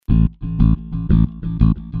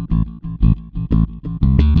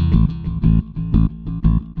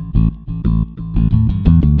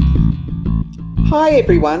Hi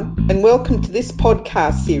everyone, and welcome to this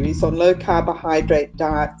podcast series on low carbohydrate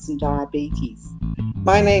diets and diabetes.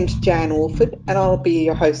 My name's Jan Orford and I'll be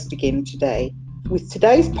your host again today. With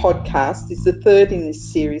today's podcast is the third in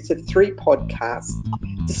this series of 3 podcasts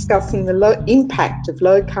discussing the impact of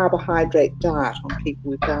low carbohydrate diet on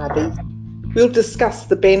people with diabetes. We'll discuss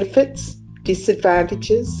the benefits,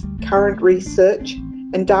 disadvantages, current research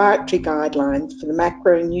and dietary guidelines for the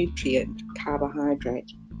macronutrient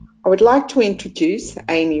carbohydrate. I would like to introduce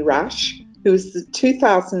Amy Rush, who is the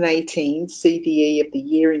 2018 CDE of the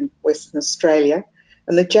Year in Western Australia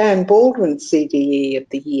and the Jan Baldwin CDE of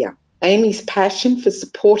the Year. Amy's passion for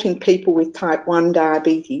supporting people with type 1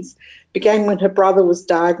 diabetes began when her brother was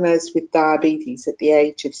diagnosed with diabetes at the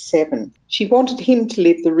age of 7. She wanted him to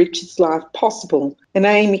live the richest life possible, and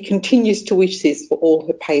Amy continues to wish this for all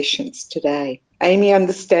her patients today. Amy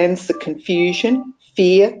understands the confusion,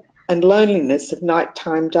 fear, and loneliness of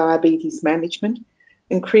nighttime diabetes management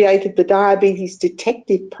and created the Diabetes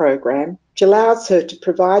Detective program, which allows her to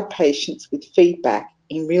provide patients with feedback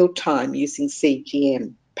in real time using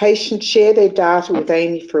CGM. Patients share their data with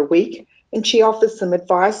Amy for a week and she offers them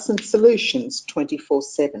advice and solutions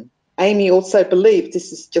 24/7. Amy also believes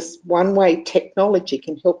this is just one way technology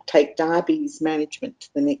can help take diabetes management to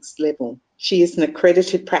the next level. She is an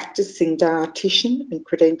accredited practicing dietitian and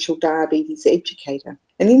credentialed diabetes educator.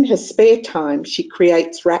 And in her spare time, she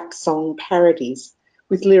creates rap song parodies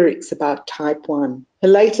with lyrics about type 1. Her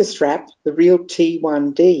latest rap, The Real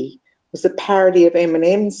T1D, was a parody of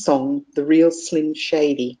Eminem's song, The Real Slim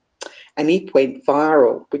Shady. And it went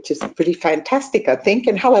viral, which is pretty fantastic, I think.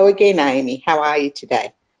 And hello again, Amy. How are you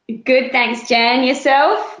today? Good, thanks, Jan.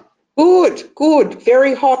 Yourself? Good.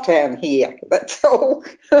 Very hot down here, that's all.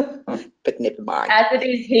 But never mind. As it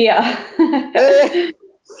is here.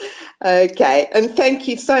 Okay, and thank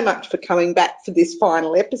you so much for coming back for this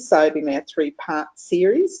final episode in our 3-part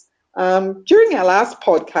series. During our last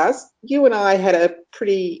podcast, you and I had a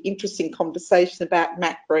pretty interesting conversation about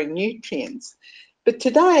macronutrients. But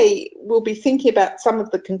today we'll be thinking about some of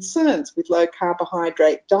the concerns with low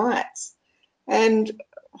carbohydrate diets. And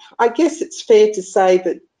I guess it's fair to say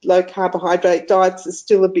that low carbohydrate diets are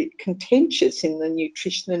still a bit contentious in the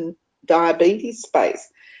nutrition and diabetes space.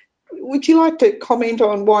 Would you like to comment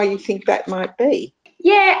on why you think that might be?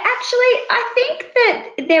 Yeah, actually, I think that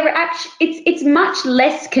it's much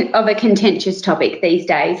less of a contentious topic these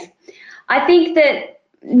days. I think that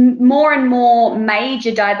more and more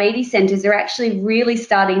major diabetes centres are actually really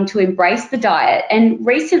starting to embrace the diet. And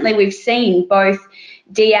recently we've seen both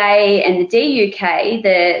DA and the DUK,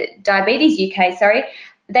 the Diabetes UK,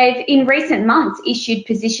 they've in recent months issued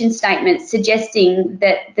position statements suggesting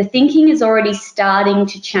that the thinking is already starting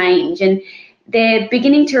to change and they're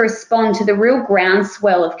beginning to respond to the real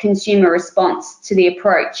groundswell of consumer response to the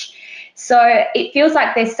approach. So it feels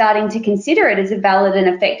like they're starting to consider it as a valid and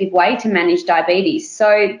effective way to manage diabetes.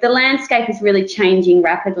 So the landscape is really changing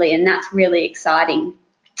rapidly and that's really exciting,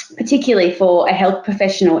 particularly for a health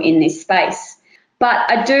professional in this space.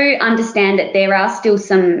 But I do understand that there are still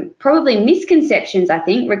some probably misconceptions, I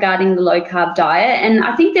think, regarding the low-carb diet. And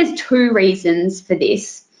I think there's 2 reasons for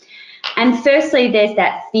this. And firstly, there's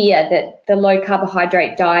that fear that the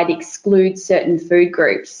low-carbohydrate diet excludes certain food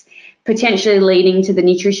groups, potentially leading to the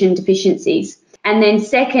nutrition deficiencies. And then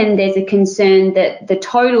second, there's a concern that the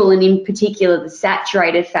total and in particular the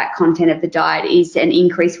saturated fat content of the diet is an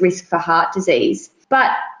increased risk for heart disease.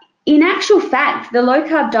 But in actual fact, the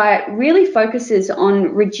low-carb diet really focuses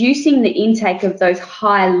on reducing the intake of those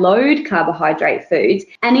high-load carbohydrate foods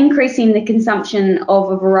and increasing the consumption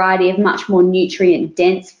of a variety of much more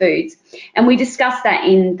nutrient-dense foods. And we discussed that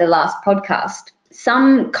in the last podcast.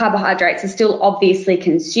 Some carbohydrates are still obviously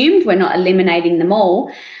consumed. We're not eliminating them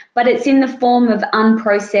all, but it's in the form of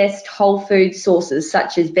unprocessed whole food sources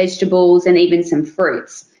such as vegetables and even some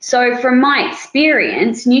fruits. So from my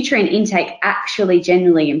experience, nutrient intake actually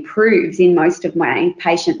generally improves in most of my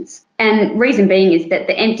patients. And reason being is that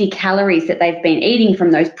the empty calories that they've been eating from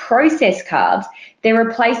those processed carbs, they're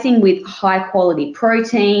replacing with high quality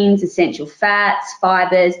proteins, essential fats,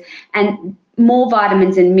 fibers, and more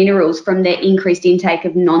vitamins and minerals from their increased intake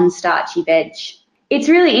of non-starchy veg. It's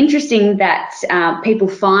really interesting that people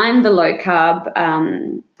find the low carb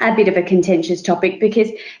a bit of a contentious topic because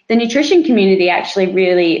the nutrition community actually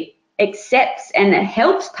really accepts and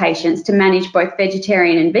helps patients to manage both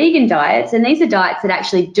vegetarian and vegan diets. And these are diets that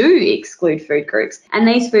actually do exclude food groups. And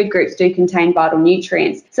these food groups do contain vital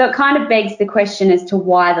nutrients. So it kind of begs the question as to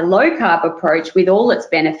why the low carb approach, with all its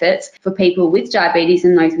benefits for people with diabetes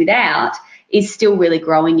and those without, is still really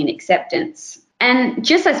growing in acceptance. And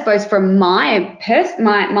just, I suppose, from my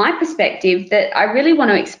perspective, that I really want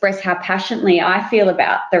to express how passionately I feel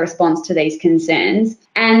about the response to these concerns.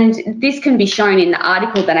 And this can be shown in the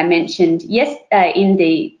article that I mentioned in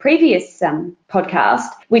the previous podcast,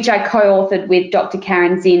 which I co-authored with Dr.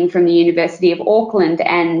 Karen Zinn from the University of Auckland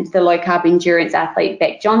and the low-carb endurance athlete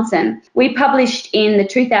Beck Johnson. We published in the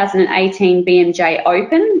 2018 BMJ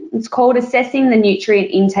Open. It's called Assessing the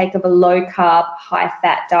Nutrient Intake of a Low-Carb,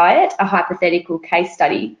 High-Fat Diet, a Hypothetical Case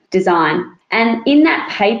Study Design. And in that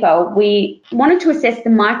paper, we wanted to assess the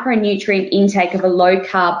micronutrient intake of a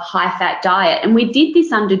low-carb, high-fat diet. And we did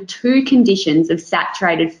this under two conditions of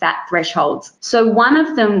saturated fat thresholds. So one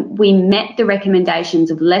of them, we met the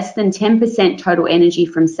recommendations of less than 10% total energy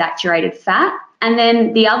from saturated fat. And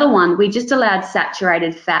then the other one, we just allowed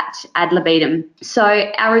saturated fat ad libitum.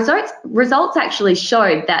 So our results actually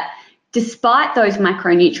showed that despite those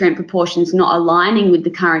macronutrient proportions not aligning with the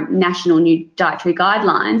current national new dietary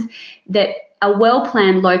guidelines, that a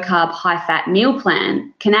well-planned low-carb, high-fat meal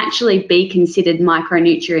plan can actually be considered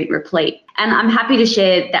micronutrient replete. And I'm happy to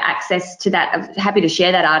share the access to that. I'm happy to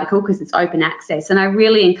share that article because it's open access, and I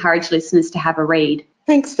really encourage listeners to have a read.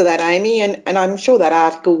 Thanks for that, Amy, and I'm sure that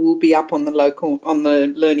article will be up on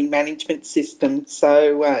the learning management system,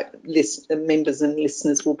 so members and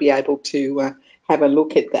listeners will be able to have a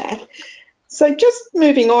look at that. So just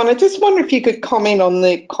moving on, I just wonder if you could comment on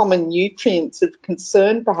the common nutrients of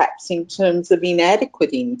concern, perhaps in terms of inadequate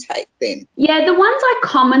intake then. Yeah, the ones I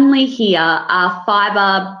commonly hear are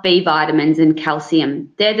fibre, B vitamins and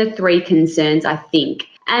calcium. They're the three concerns, I think.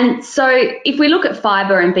 And so if we look at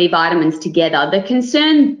fibre and B vitamins together, the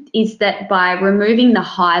concern is that by removing the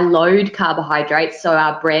high load carbohydrates, so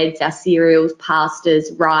our breads, our cereals, pastas,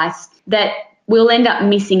 rice, that we'll end up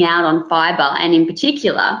missing out on fibre and in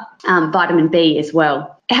particular vitamin B as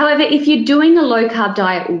well. However, if you're doing a low-carb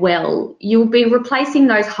diet well, you'll be replacing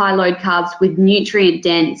those high-load carbs with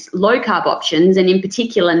nutrient-dense low-carb options, and in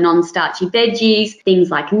particular non-starchy veggies, things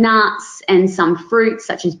like nuts and some fruits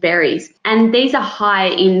such as berries. And these are high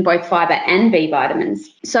in both fibre and B vitamins.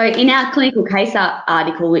 So in our clinical case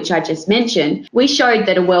article, which I just mentioned, we showed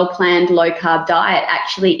that a well-planned low-carb diet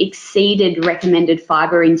actually exceeded recommended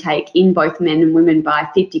fibre intake in both men and women by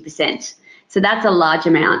 50%. So that's a large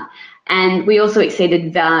amount. And we also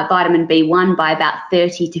exceeded vitamin B1 by about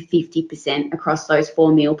 30 to 50% across those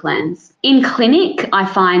 4 meal plans. In clinic, I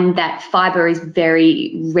find that fibre is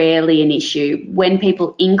very rarely an issue. When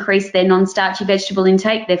people increase their non-starchy vegetable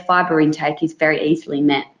intake, their fibre intake is very easily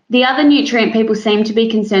met. The other nutrient people seem to be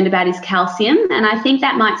concerned about is calcium, and I think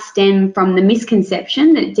that might stem from the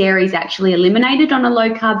misconception that dairy is actually eliminated on a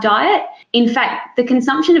low-carb diet. In fact, the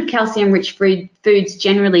consumption of calcium-rich foods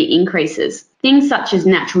generally increases. Things such as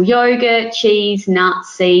natural yogurt, cheese,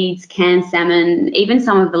 nuts, seeds, canned salmon, even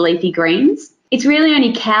some of the leafy greens. It's really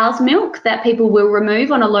only cow's milk that people will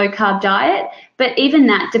remove on a low-carb diet, but even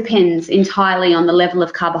that depends entirely on the level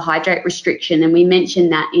of carbohydrate restriction, and we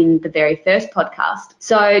mentioned that in the very first podcast.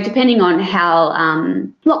 So depending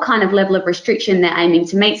on what kind of level of restriction they're aiming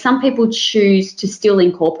to meet, some people choose to still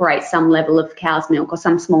incorporate some level of cow's milk or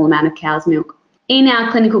some small amount of cow's milk. In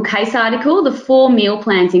our clinical case article, the 4 meal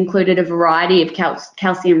plans included a variety of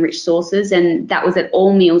calcium-rich sources, and that was at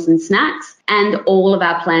all meals and snacks, and all of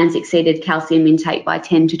our plans exceeded calcium intake by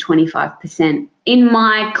 10 to 25%. In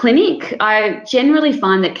my clinic, I generally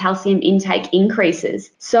find that calcium intake increases.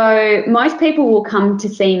 So most people will come to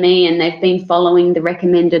see me and they've been following the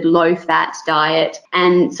recommended low-fat diet,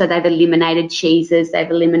 and so they've eliminated cheeses, they've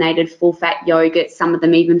eliminated full-fat yogurt, some of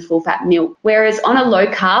them even full-fat milk. Whereas on a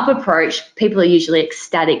low-carb approach, people are usually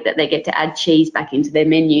ecstatic that they get to add cheese back into their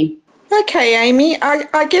menu. Okay, Amy,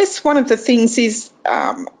 I guess one of the things is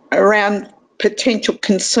around potential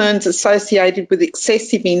concerns associated with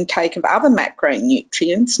excessive intake of other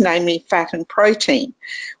macronutrients, namely fat and protein,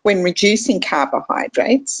 when reducing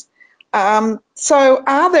carbohydrates. So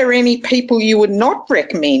are there any people you would not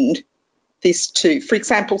recommend this to? For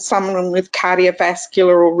example, someone with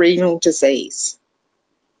cardiovascular or renal disease?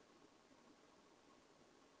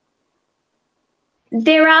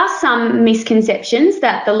 There are some misconceptions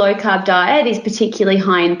that the low-carb diet is particularly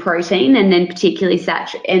high in protein and then particularly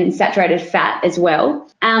saturated fat as well.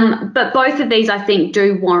 But both of these, I think,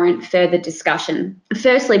 do warrant further discussion.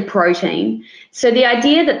 Firstly, protein. So the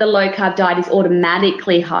idea that the low-carb diet is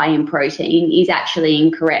automatically high in protein is actually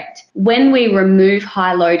incorrect. When we remove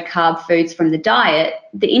high low-carb foods from the diet,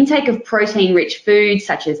 the intake of protein-rich foods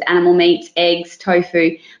such as animal meats, eggs,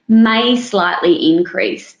 tofu may slightly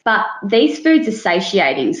increase, but these foods are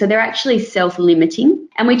satiating, so they're actually self-limiting.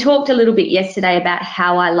 And we talked a little bit yesterday about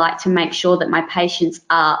how I like to make sure that my patients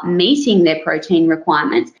are meeting their protein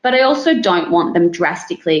requirements, but I also don't want them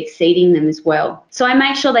drastically exceeding them as well. So I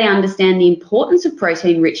make sure they understand the importance of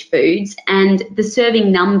protein-rich foods and the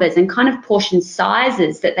serving numbers and kind of portion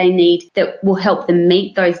sizes that they need that will help them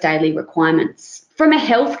meet those daily requirements. From a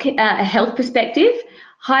health perspective,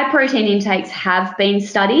 high protein intakes have been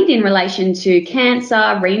studied in relation to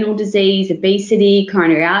cancer, renal disease, obesity,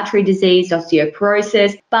 coronary artery disease,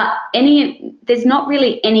 osteoporosis, but there's not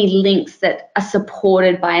really any links that are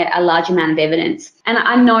supported by a large amount of evidence. And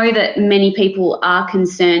I know that many people are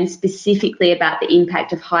concerned specifically about the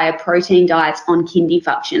impact of higher protein diets on kidney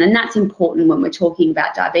function, and that's important when we're talking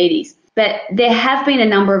about diabetes. But there have been a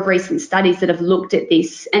number of recent studies that have looked at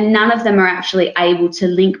this, and none of them are actually able to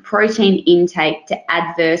link protein intake to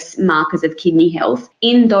adverse markers of kidney health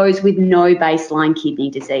in those with no baseline kidney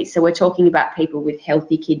disease. So we're talking about people with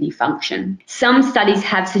healthy kidney function. Some studies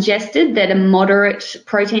have suggested that a moderate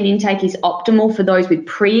protein intake is optimal for those with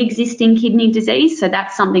pre-existing kidney disease. So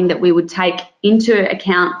that's something that we would take into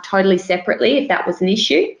account totally separately if that was an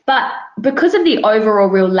issue. But because of the overall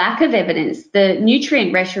real lack of evidence, the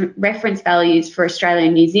nutrient reference values for Australia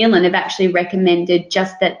and New Zealand have actually recommended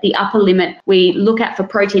just that the upper limit we look at for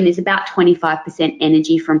protein is about 25%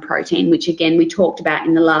 energy from protein, which again we talked about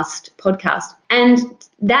in the last podcast. And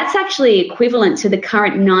that's actually equivalent to the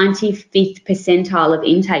current 95th percentile of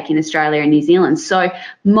intake in Australia and New Zealand. So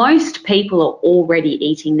most people are already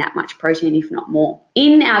eating that much protein, if not more.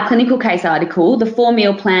 In our clinical case article, the 4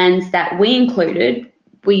 meal plans that we included,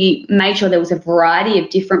 we made sure there was a variety of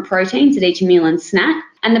different proteins at each meal and snack.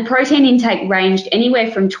 And the protein intake ranged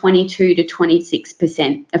anywhere from 22 to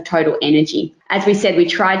 26% of total energy. As we said, we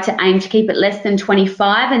tried to aim to keep it less than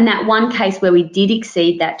 25, and that one case where we did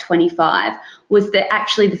exceed that 25 was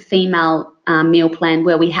actually the female meal plan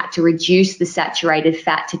where we had to reduce the saturated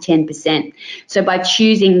fat to 10%. So by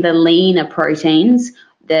choosing the leaner proteins,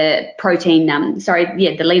 the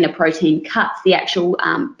leaner protein cuts, the actual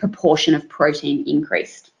proportion of protein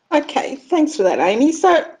increased. Okay, thanks for that, Amy.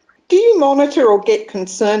 So do you monitor or get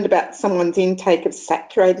concerned about someone's intake of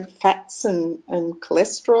saturated fats and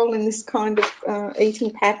cholesterol in this kind of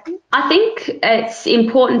eating pattern? I think it's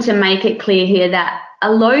important to make it clear here that a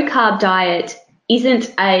low-carb diet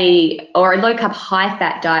or a low-carb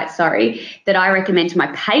high-fat diet, that I recommend to my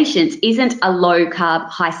patients isn't a low-carb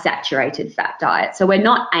high-saturated fat diet. So we're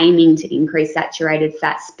not aiming to increase saturated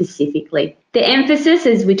fat specifically. The emphasis,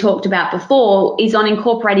 as we talked about before, is on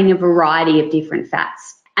incorporating a variety of different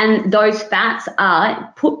fats. And those fats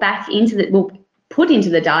are put into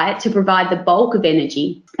the diet to provide the bulk of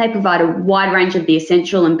energy. They provide a wide range of the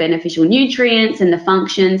essential and beneficial nutrients and the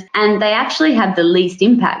functions, and they actually have the least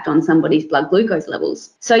impact on somebody's blood glucose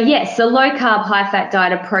levels. So yes, the low-carb, high-fat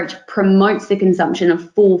diet approach promotes the consumption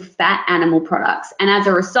of full-fat animal products, and as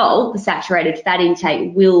a result, the saturated fat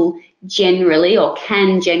intake will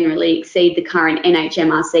can generally exceed the current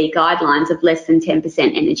NHMRC guidelines of less than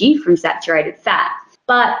 10% energy from saturated fat.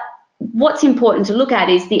 But what's important to look at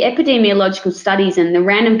is the epidemiological studies and the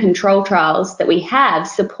random control trials that we have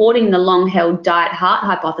supporting the long-held diet-heart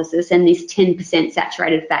hypothesis and this 10%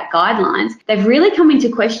 saturated fat guidelines. They've really come into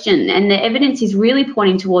question, and the evidence is really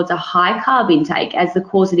pointing towards a high carb intake as the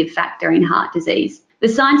causative factor in heart disease. The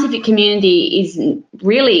scientific community is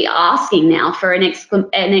really asking now for an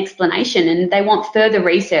explanation, and they want further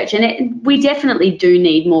research, and we definitely do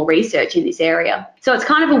need more research in this area. So it's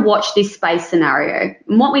kind of a watch this space scenario.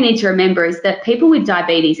 And what we need to remember is that people with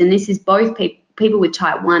diabetes, and this is both people with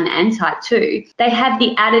type 1 and type 2, they have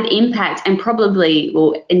the added impact and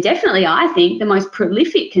definitely I think the most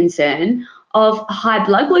prolific concern of high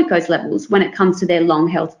blood glucose levels when it comes to their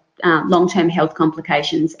long-term health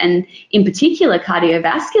complications, and in particular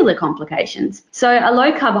cardiovascular complications. So a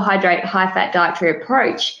low carbohydrate, high-fat dietary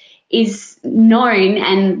approach is known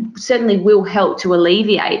and certainly will help to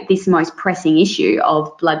alleviate this most pressing issue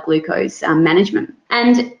of blood glucose management.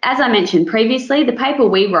 And as I mentioned previously, the paper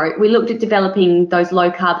we wrote, we looked at developing those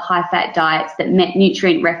low-carb, high-fat diets that met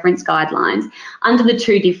nutrient reference guidelines under the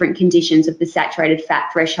two different conditions of the saturated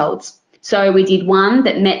fat thresholds. So we did one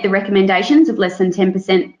that met the recommendations of less than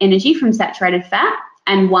 10% energy from saturated fat,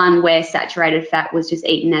 and one where saturated fat was just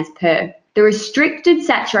eaten as per. The restricted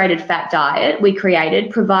saturated fat diet we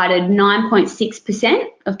created provided 9.6%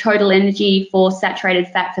 of total energy for saturated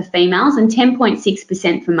fat for females and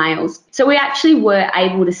 10.6% for males. So we actually were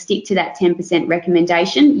able to stick to that 10%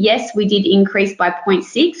 recommendation. Yes, we did increase by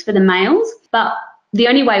 0.6 for the males, but the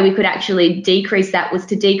only way we could actually decrease that was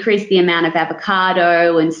to decrease the amount of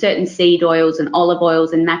avocado and certain seed oils and olive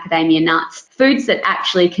oils and macadamia nuts, foods that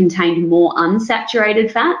actually contained more unsaturated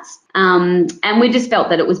fats. And we just felt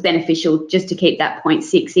that it was beneficial just to keep that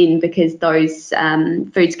 0.6 in, because those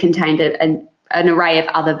foods contained an array of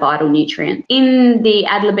other vital nutrients. In the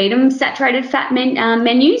ad libitum saturated fat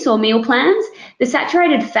menus or meal plans, the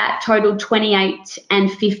saturated fat totaled 28 and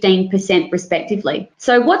 15% respectively.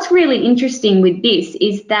 So what's really interesting with this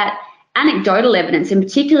is that anecdotal evidence, and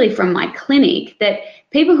particularly from my clinic, that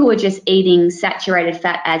people who are just eating saturated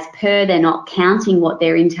fat as per, they're not counting what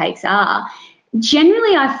their intakes are,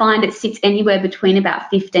 generally I find it sits anywhere between about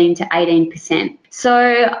 15 to 18%.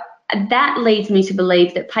 So that leads me to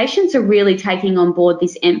believe that patients are really taking on board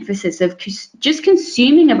this emphasis of just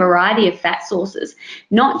consuming a variety of fat sources,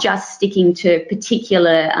 not just sticking to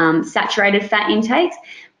particular saturated fat intakes,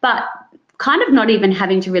 but kind of not even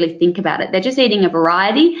having to really think about it. They're just eating a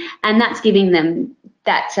variety, and that's giving them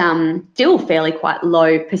that still fairly quite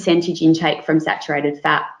low percentage intake from saturated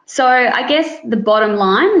fat. So I guess the bottom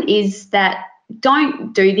line is that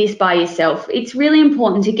don't do this by yourself. It's really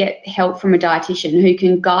important to get help from a dietitian who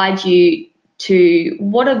can guide you to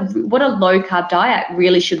what a low carb diet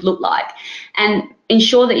really should look like, and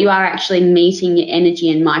ensure that you are actually meeting your energy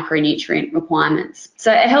and micronutrient requirements.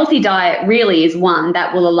 So a healthy diet really is one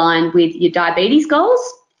that will align with your diabetes goals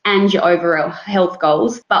and your overall health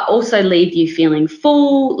goals, but also leave you feeling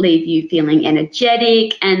full, leave you feeling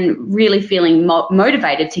energetic, and really feeling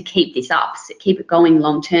motivated to keep this up, so keep it going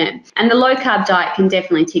long term. And the low carb diet can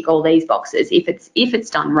definitely tick all these boxes if it's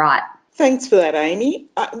done right. Thanks for that, Amy.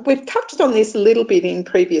 We've touched on this a little bit in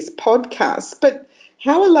previous podcasts, but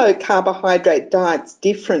how are low carbohydrate diets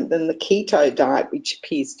different than the keto diet, which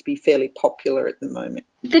appears to be fairly popular at the moment?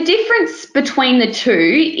 The difference between the two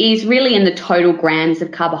is really in the total grams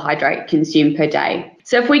of carbohydrate consumed per day.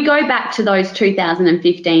 So if we go back to those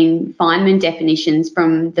 2015 Feynman definitions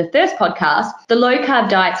from the first podcast, the low carb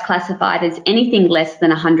diet's classified as anything less than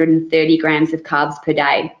 130 grams of carbs per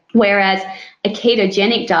day, whereas a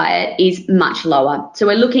ketogenic diet is much lower. So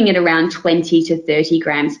we're looking at around 20 to 30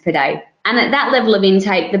 grams per day. And at that level of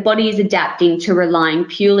intake, the body is adapting to relying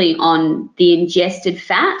purely on the ingested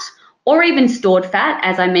fat or even stored fat,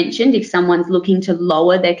 as I mentioned, if someone's looking to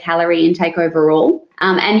lower their calorie intake overall,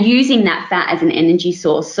 and using that fat as an energy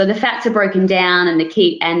source. So the fats are broken down, and the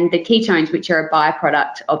ketones, which are a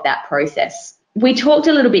byproduct of that process. We talked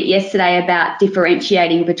a little bit yesterday about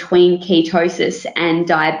differentiating between ketosis and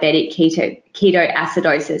diabetic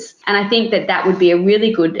ketoacidosis, and I think that would be a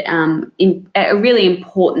really good, a really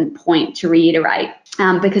important point to reiterate,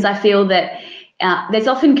 because I feel that there's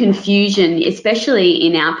often confusion, especially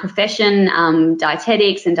in our profession,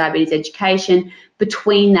 dietetics and diabetes education,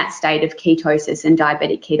 between that state of ketosis and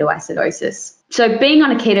diabetic ketoacidosis. So being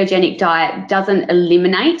on a ketogenic diet doesn't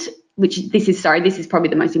eliminate, this is probably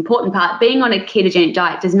the most important part, being on a ketogenic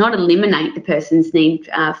diet does not eliminate the person's need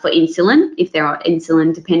for insulin if they're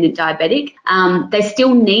insulin-dependent diabetic. They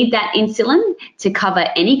still need that insulin to cover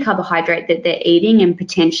any carbohydrate that they're eating and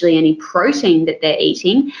potentially any protein that they're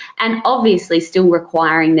eating, and obviously still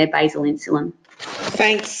requiring their basal insulin.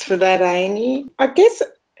 Thanks for that, Amy. I guess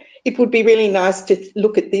it would be really nice to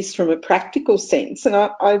look at this from a practical sense, and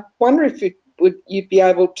I wonder if you'd be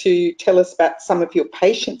able to tell us about some of your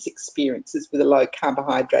patients' experiences with a low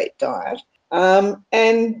carbohydrate diet.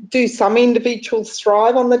 And do some individuals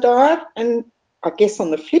thrive on the diet? And I guess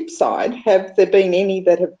on the flip side, have there been any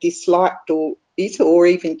that have disliked it or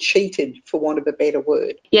even cheated, for want of a better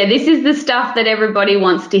word? Yeah, this is the stuff that everybody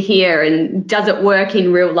wants to hear, and does it work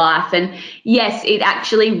in real life? And yes, it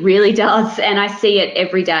actually really does, and I see it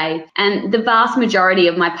every day. And the vast majority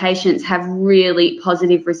of my patients have really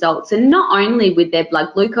positive results, and not only with their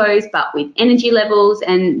blood glucose, but with energy levels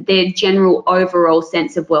and their general overall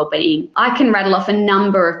sense of well-being. I can rattle off a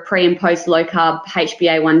number of pre and post low carb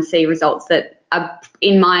HbA1c results that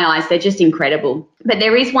in my eyes, they're just incredible. But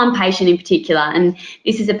there is one patient in particular, and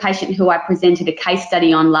this is a patient who I presented a case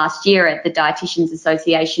study on last year at the Dietitians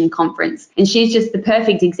Association conference, and she's just the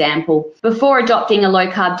perfect example. Before adopting a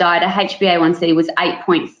low-carb diet, her HbA1c was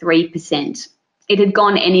 8.3%. It had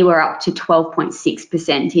gone anywhere up to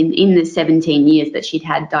 12.6% in the 17 years that she'd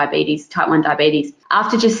had diabetes, type 1 diabetes.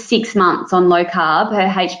 After just 6 months on low carb, her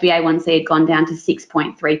HbA1c had gone down to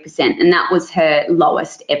 6.3%, and that was her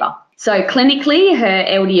lowest ever. So clinically, her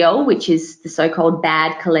LDL, which is the so-called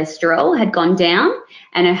bad cholesterol, had gone down,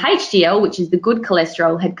 and her HDL, which is the good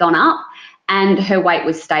cholesterol, had gone up, and her weight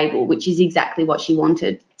was stable, which is exactly what she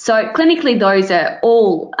wanted. So clinically, those are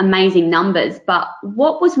all amazing numbers, but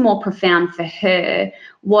what was more profound for her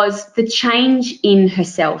was the change in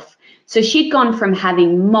herself. So she'd gone from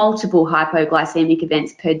having multiple hypoglycemic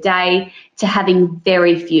events per day to having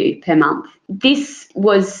very few per month. This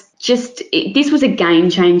was a game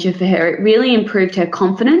changer for her. It really improved her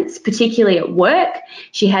confidence, particularly at work.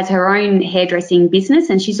 She has her own hairdressing business,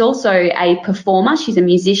 and she's also a performer. She's a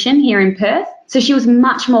musician here in Perth. So she was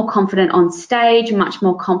much more confident on stage, much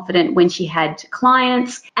more confident when she had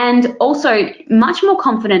clients, and also much more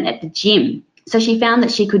confident at the gym. So she found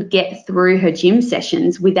that she could get through her gym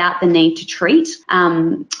sessions without the need to treat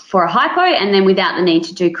for a hypo, and then without the need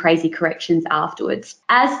to do crazy corrections afterwards.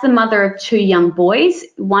 As the mother of 2 young boys,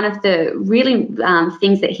 one of the really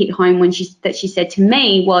things that hit home when she said to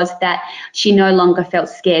me was that she no longer felt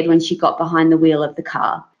scared when she got behind the wheel of the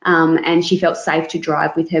car, and she felt safe to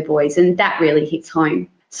drive with her boys, and that really hits home.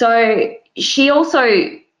 So she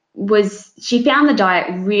also she found the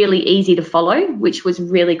diet really easy to follow, which was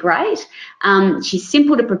really great. She's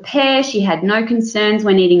simple to prepare. She had no concerns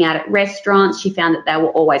when eating out at restaurants. She found that they were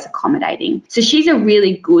always accommodating. So she's a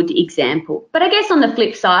really good example. But I guess on the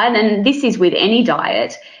flip side, and this is with any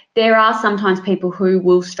diet, there are sometimes people who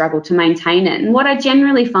will struggle to maintain it. And what I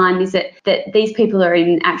generally find is that these people are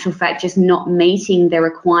in actual fact just not meeting their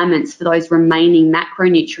requirements for those remaining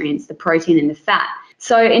macronutrients, the protein and the fat.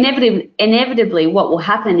 So inevitably what will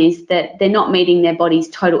happen is that they're not meeting their body's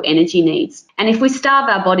total energy needs. And if we starve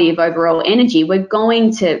our body of overall energy, we're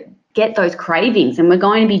going to get those cravings, and we're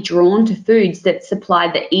going to be drawn to foods that supply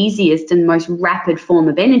the easiest and most rapid form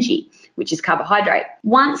of energy, which is carbohydrate.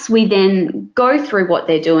 Once we then go through what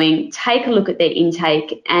they're doing, take a look at their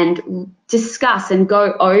intake and discuss and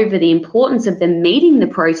go over the importance of them meeting the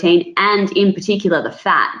protein and in particular the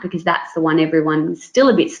fat, because that's the one everyone's still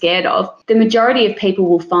a bit scared of, the majority of people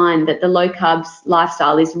will find that the low carbs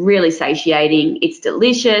lifestyle is really satiating, it's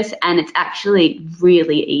delicious, and it's actually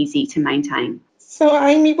really easy to maintain. So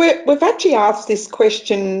Amy, we've actually asked this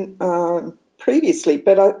question previously,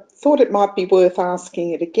 but I thought it might be worth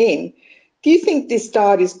asking it again. Do you think this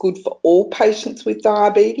diet is good for all patients with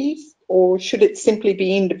diabetes, or should it simply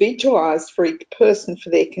be individualised for each person for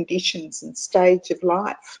their conditions and stage of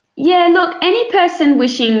life? Yeah, look, any person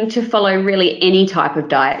wishing to follow really any type of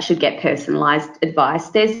diet should get personalised advice.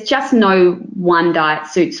 There's just no one diet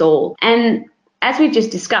suits all. And as we've just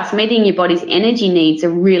discussed, meeting your body's energy needs are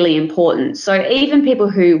really important. So even people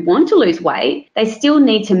who want to lose weight, they still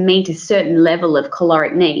need to meet a certain level of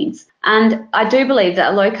caloric needs. And I do believe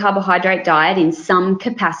that a low carbohydrate diet in some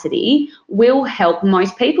capacity will help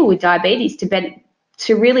most people with diabetes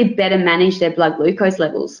to really better manage their blood glucose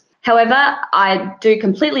levels. However, I do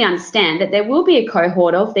completely understand that there will be a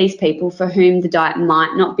cohort of these people for whom the diet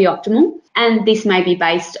might not be optimal. And this may be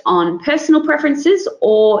based on personal preferences,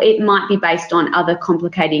 or it might be based on other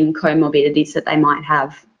complicating comorbidities that they might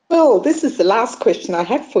have. Well, this is the last question I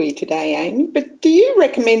have for you today, Amy, but do you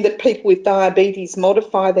recommend that people with diabetes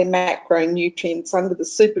modify their macronutrients under the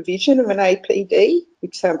supervision of an APD?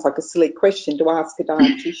 Which sounds like a silly question to ask a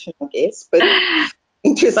dietitian, I guess, but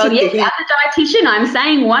interesting. Well, yes, as a dietitian, I'm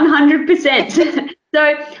saying 100%.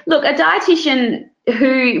 So, look, a dietitian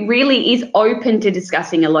who really is open to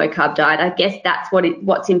discussing a low-carb diet, I guess that's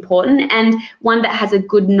what's important, and one that has a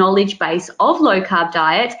good knowledge base of low-carb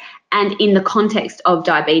diet and in the context of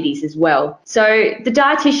diabetes as well. So the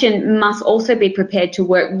dietitian must also be prepared to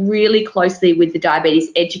work really closely with the diabetes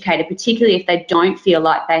educator, particularly if they don't feel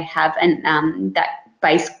like they have that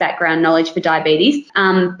basic background knowledge for diabetes,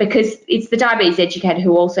 because it's the diabetes educator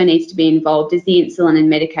who also needs to be involved as the insulin and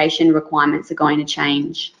medication requirements are going to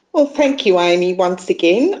change. Well, thank you, Amy, once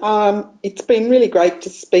again. It's been really great to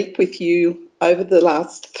speak with you over the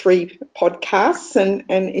last 3 podcasts, and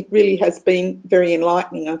it really has been very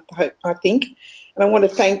enlightening, I think. And I want to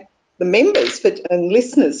thank the members and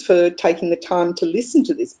listeners for taking the time to listen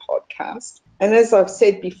to this podcast. And as I've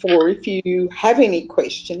said before, if you have any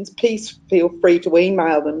questions, please feel free to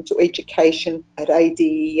email them to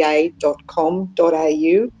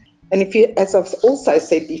education@adea.com.au. And if you, as I've also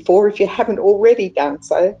said before, if you haven't already done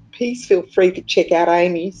so, please feel free to check out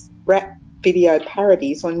Amy's rap video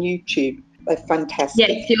parodies on YouTube. They're fantastic.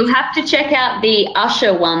 Yes, you'll have to check out the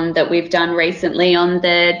Usher one that we've done recently on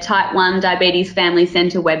the Type 1 Diabetes Family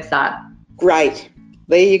Centre website. Great.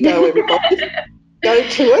 There you go, everybody. Go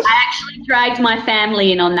to it. I actually dragged my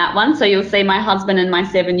family in on that one, so you'll see my husband and my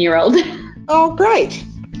 7-year-old. Oh, great.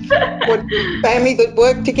 What, family that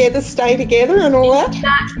work together, stay together and all that?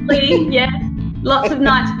 Exactly, yeah. Lots of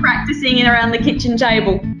nights practicing in around the kitchen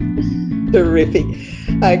table. Terrific.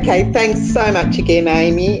 Okay, thanks so much again,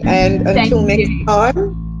 Amy. And until next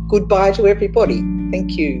time, goodbye to everybody.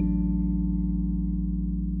 Thank you.